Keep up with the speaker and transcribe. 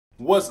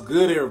What's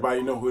good,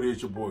 everybody? You know who it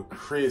is, your boy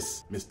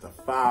Chris, Mr.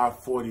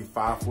 540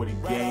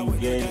 gang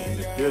in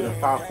the building,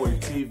 540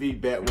 TV,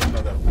 back with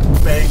another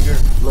banger.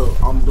 Look,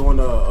 I'm doing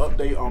an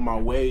update on my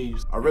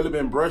waves. I've really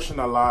been brushing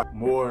a lot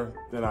more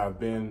than I've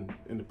been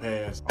in the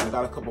past. I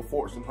got a couple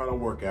forks I'm trying to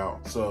work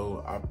out.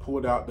 So I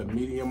pulled out the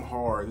medium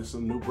hard. This is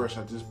a new brush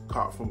I just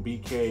caught from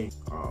BK,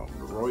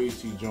 the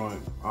royalty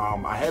joint.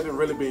 I haven't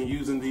really been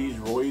using these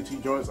royalty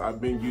joints.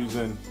 I've been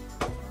using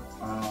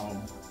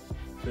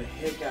the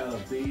heck out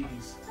of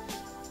these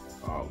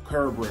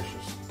curve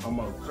brushes. I'm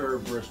a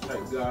curve brush type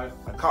guy.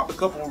 I caught a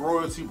couple of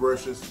royalty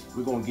brushes.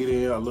 We're gonna get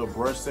in a little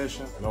brush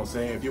session. You know what I'm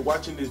saying? If you're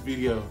watching this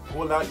video,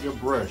 pull out your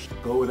brush,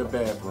 go in the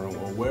bathroom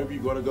or wherever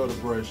you're gonna go to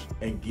brush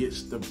and get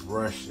the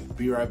brushing.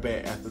 Be right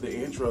back after the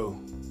intro.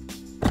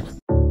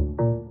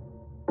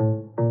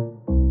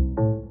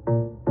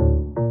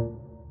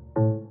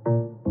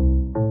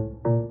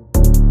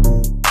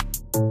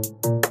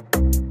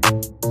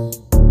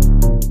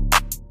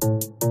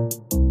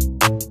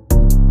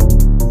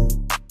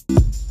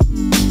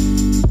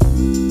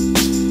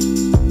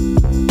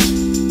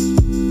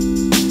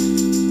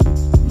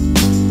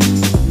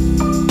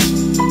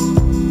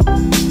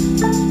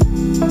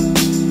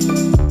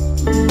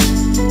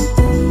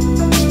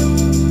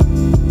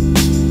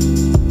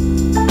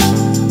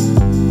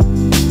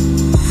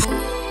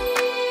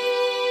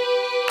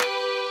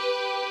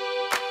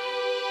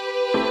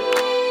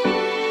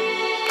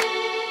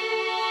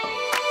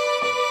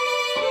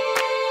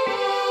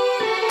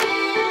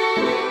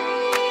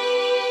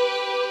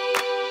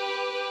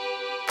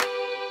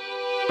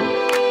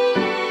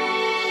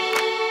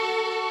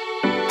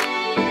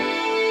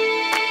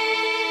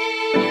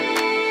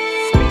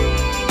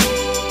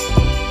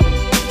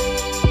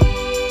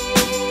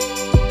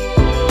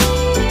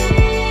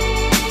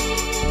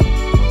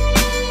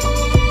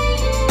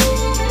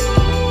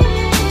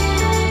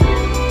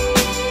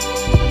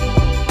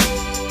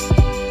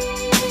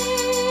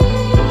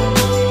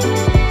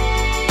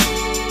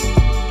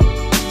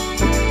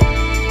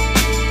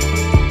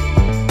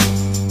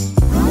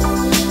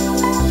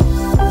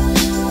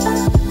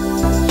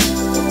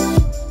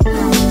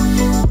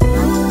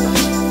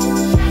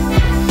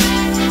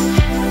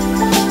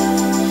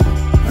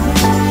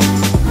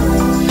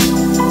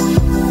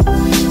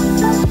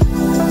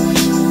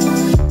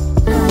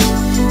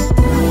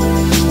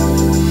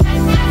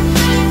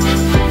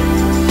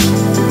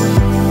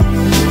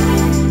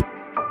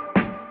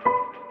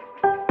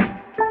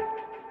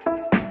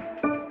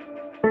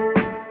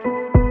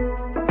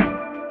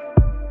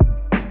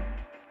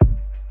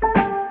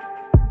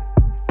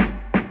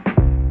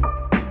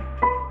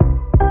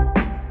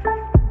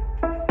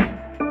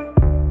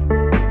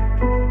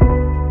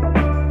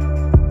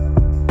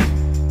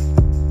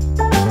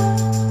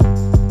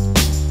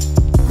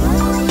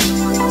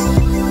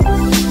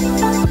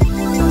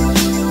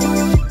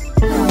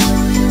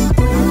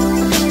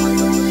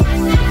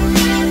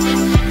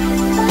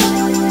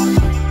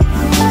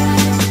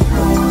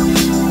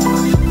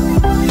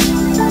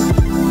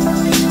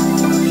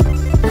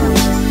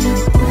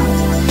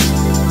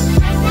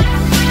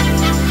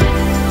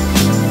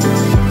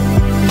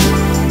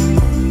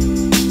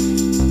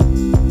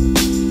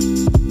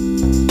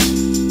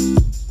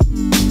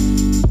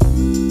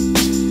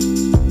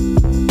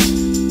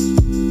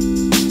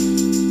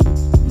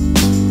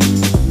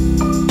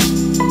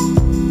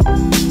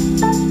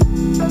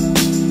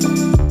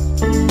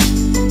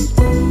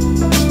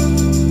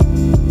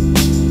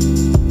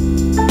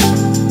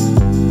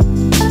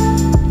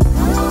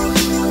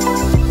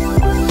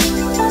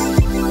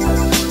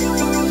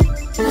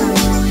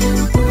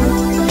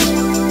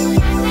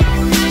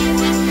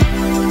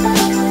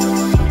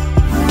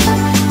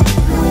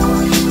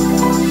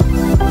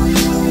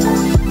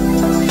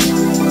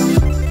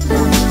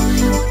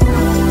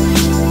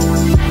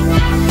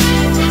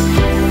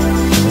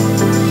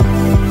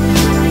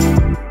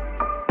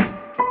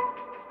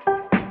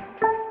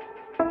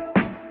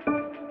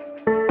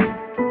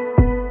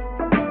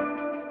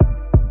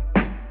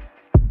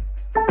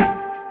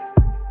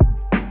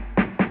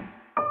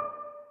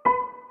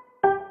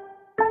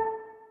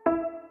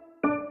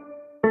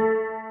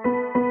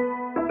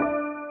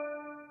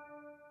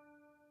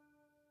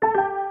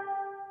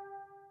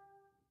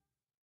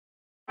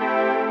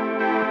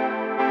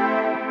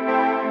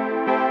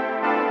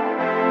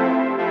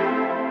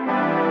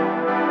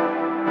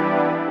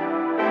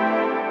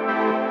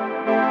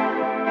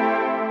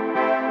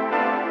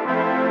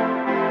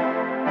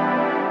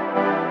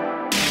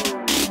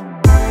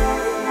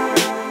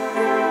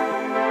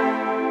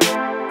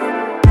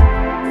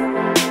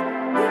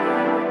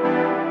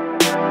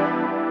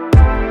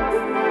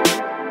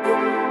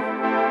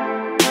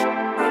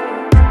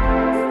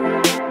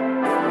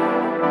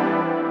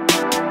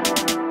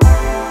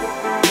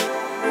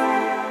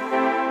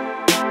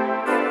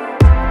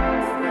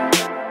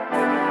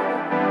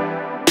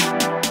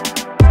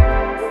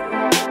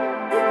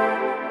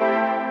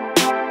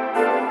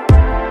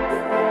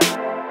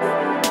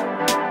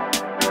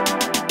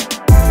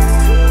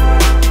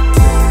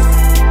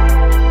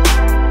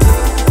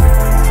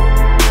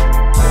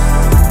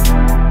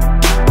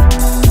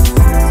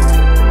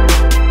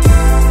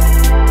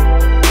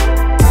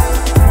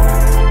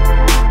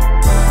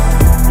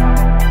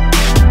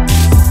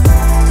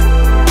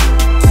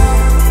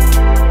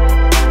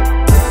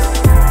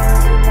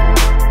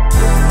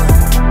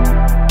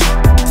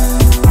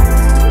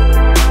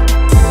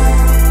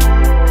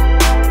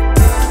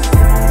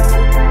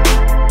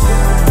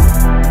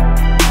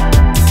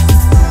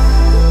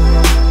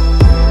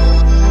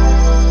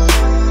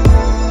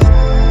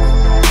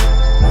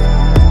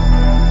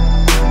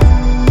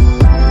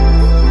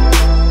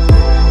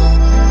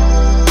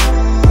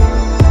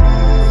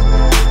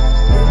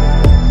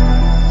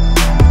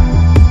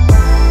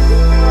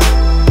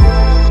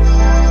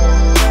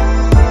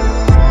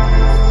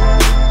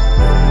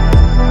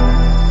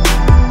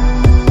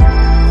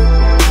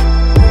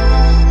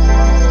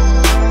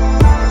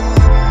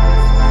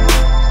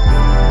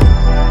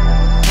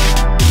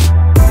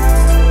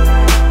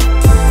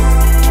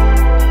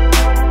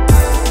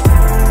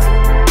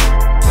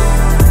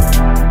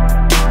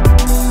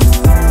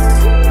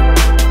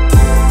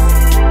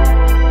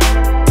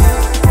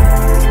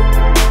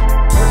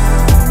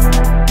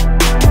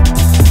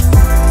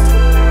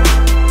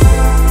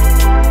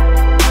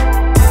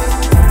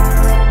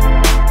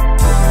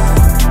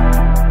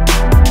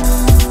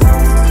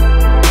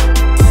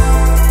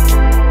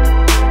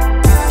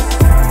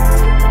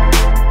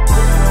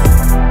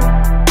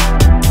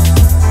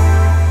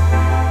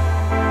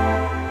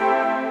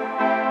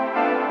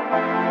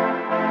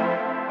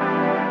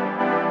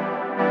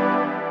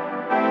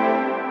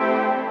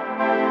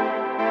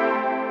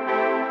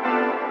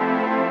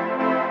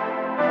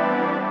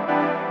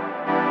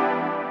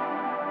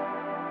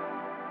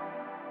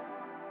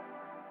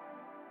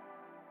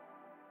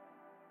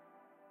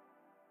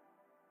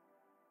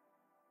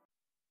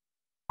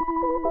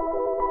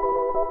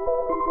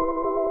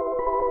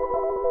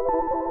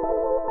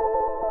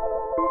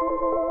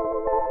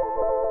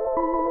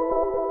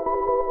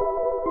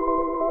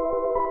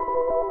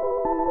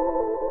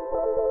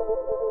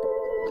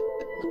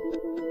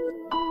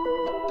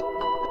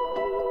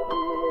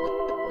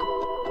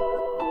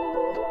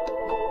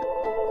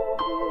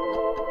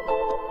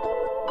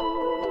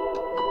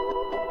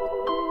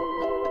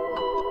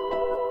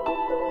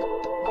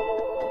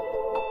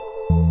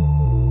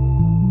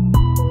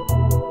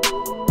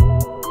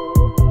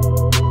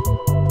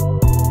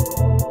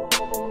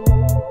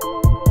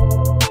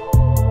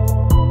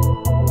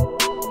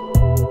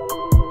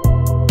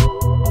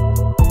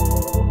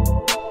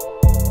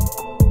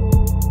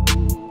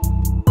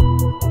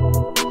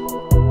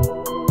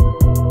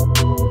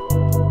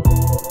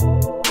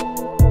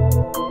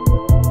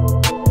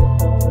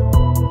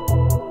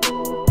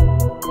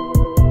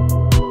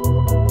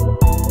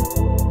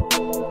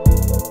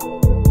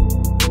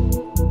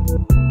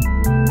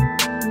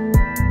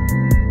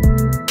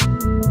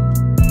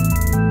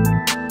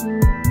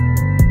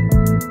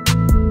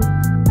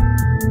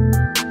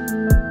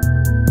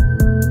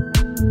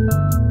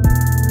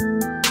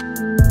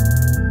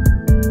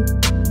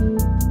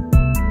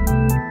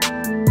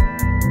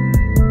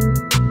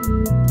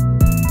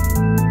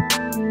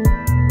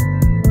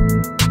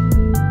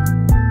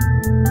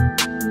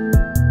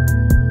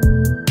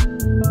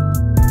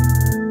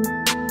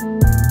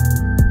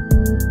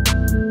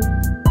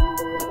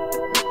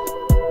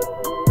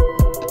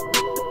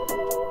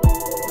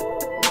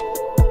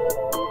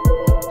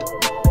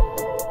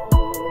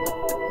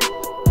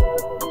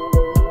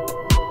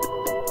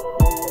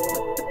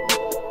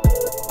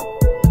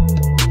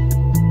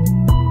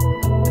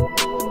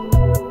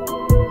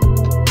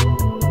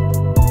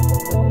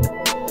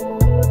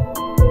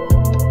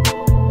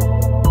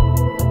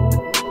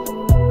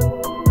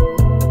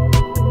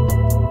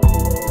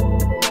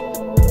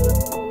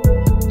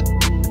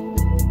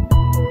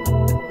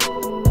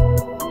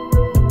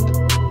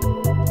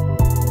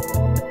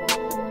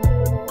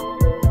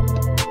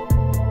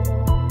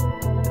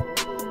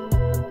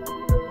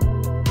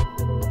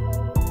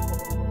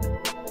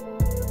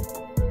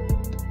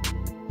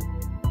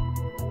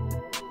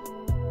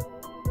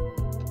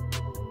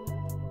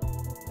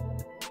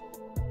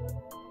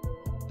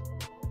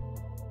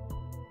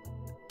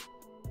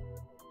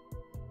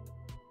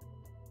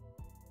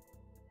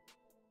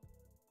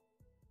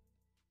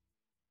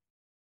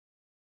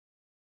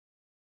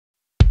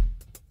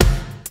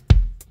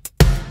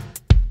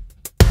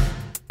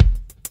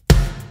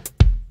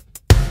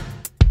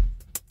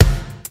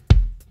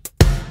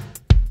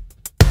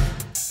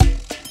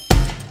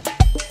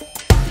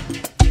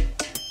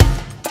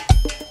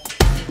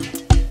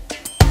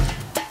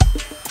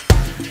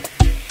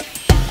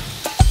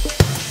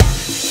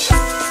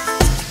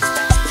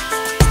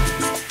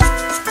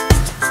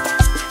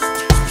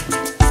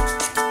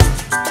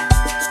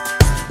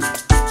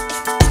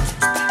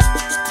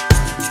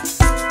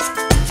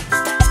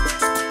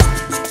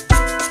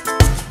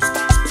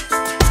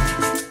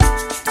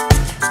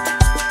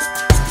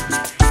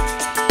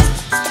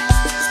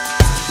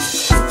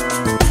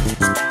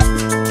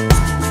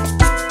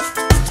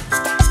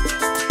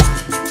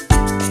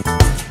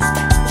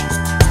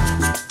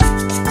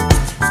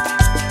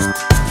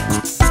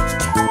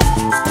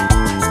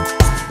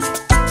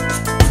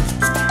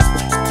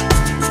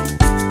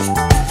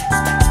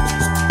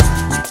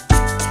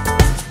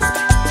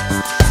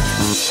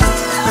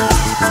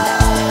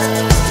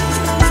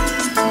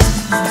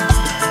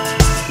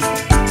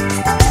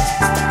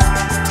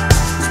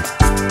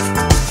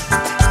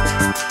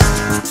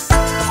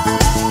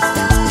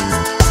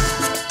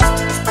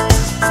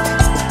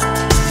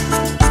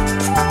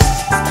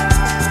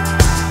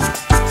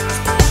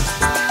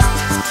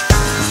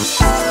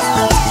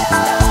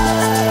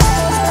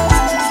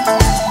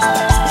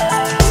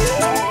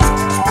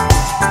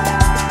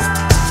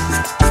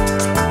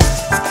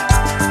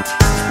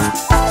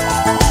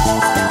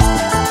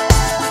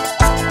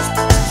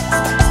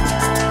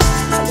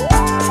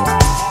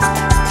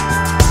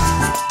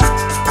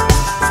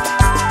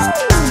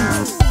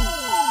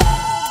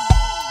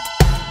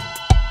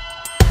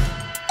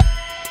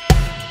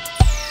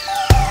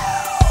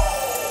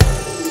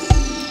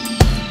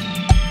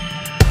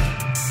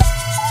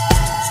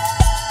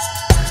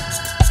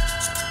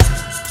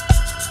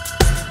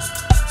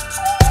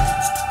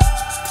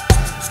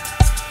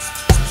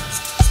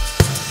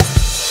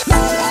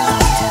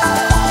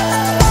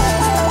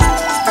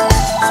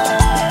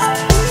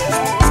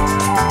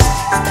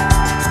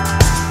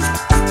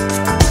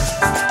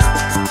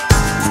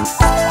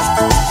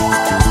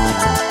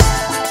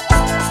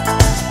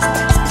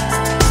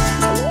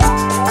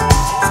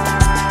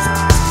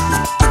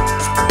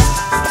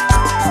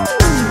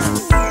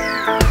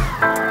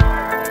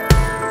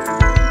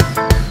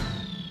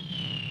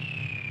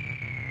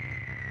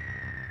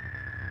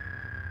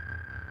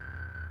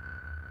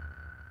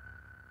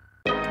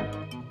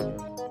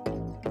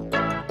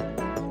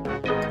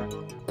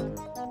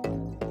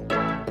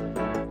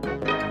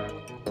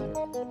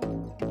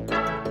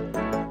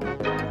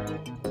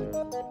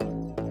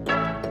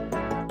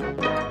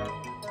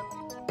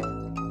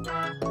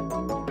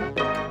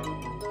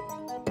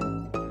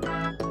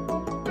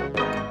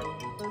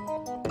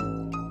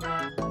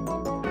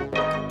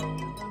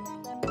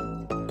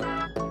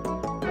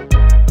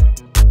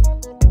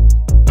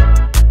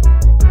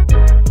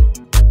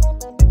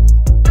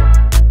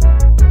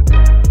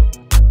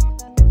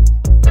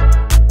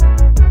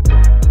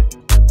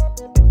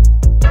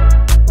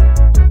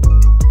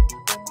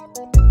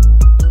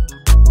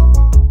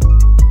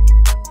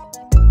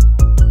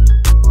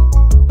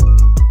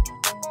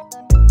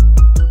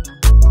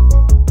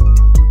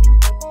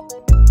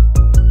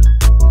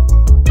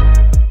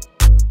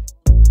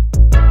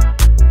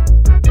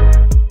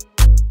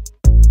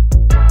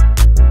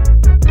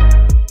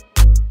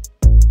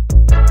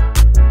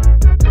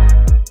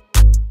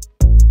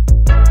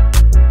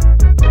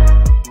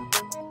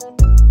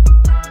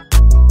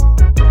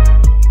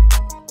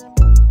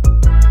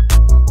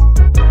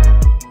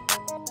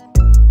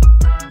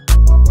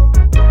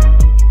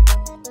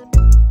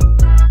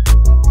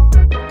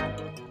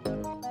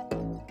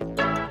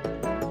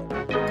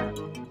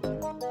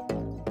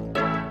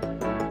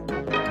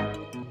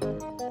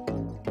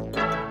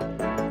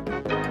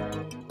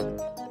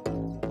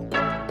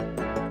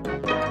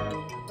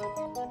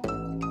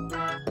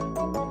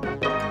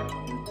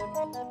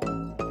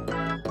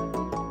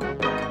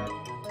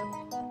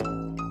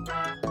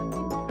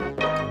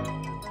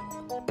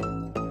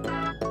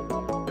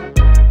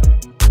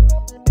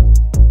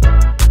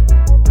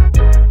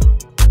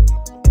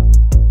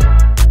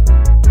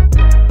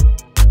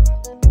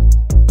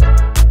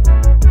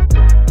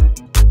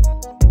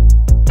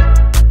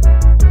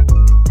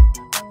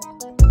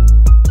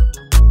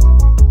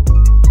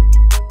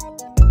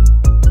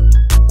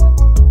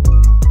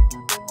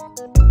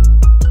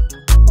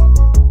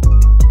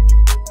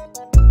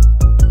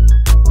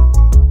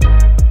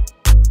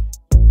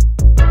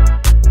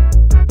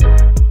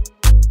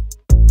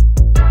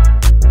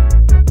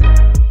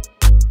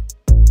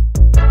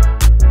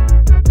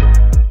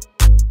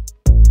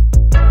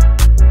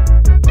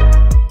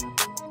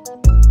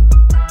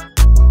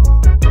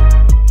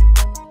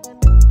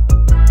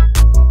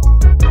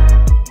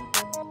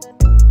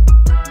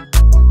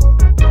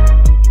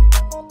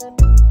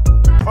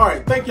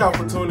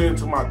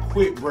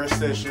 quick brush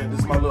session.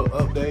 This is my little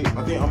update.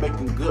 I think I'm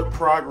making good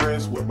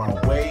progress with my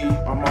wave.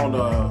 I'm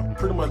on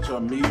pretty much a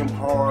medium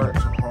hard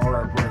to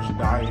hard brush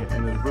diet,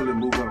 and it's really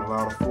moving a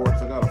lot of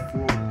forks. I got a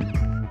fork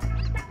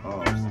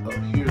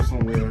up here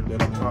somewhere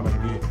that I'm trying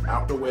to get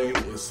out the way.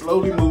 It's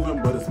slowly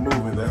moving, but it's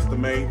moving. That's the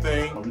main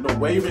thing. You know,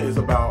 waving is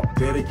about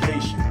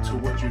dedication to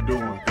what you're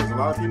doing. Because a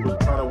lot of people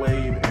try to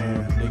wave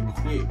and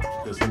they quit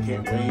because they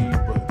can't wave,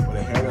 but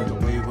their hair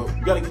doesn't wave up.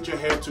 You gotta get your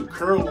hair to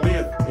curl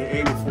length and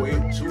able for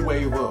it to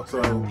wave up.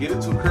 So get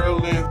it to curl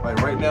length.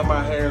 Like right now,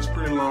 my hair is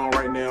pretty long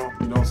right now.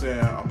 You know what I'm saying?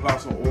 Apply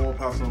some oil,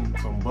 apply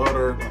some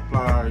butter,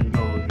 apply, you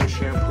know, the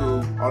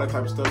shampoo, all that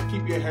type of stuff.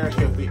 Keep your hair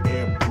healthy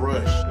and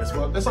brush.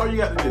 That's all you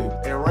got to do.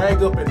 And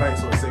rag up at night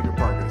so it's sacred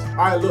progress. All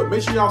right, look,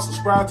 make sure y'all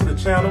subscribe to the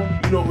channel.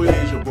 You know who it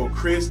is, your boy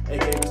Chris,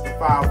 aka Mr.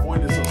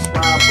 540. The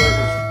subscribe button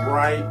is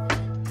right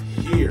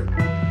here.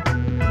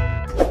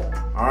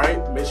 All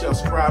right, make sure y'all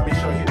subscribe. Make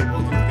sure you hit the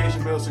post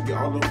notification bell so you get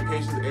all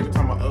notifications every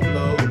time I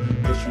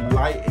upload. Make sure you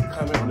like and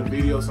comment on the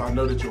video so I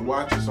know that you're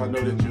watching, so I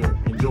know that you're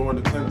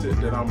enjoying the content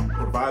that I'm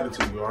providing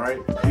to you. All right,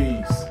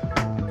 peace.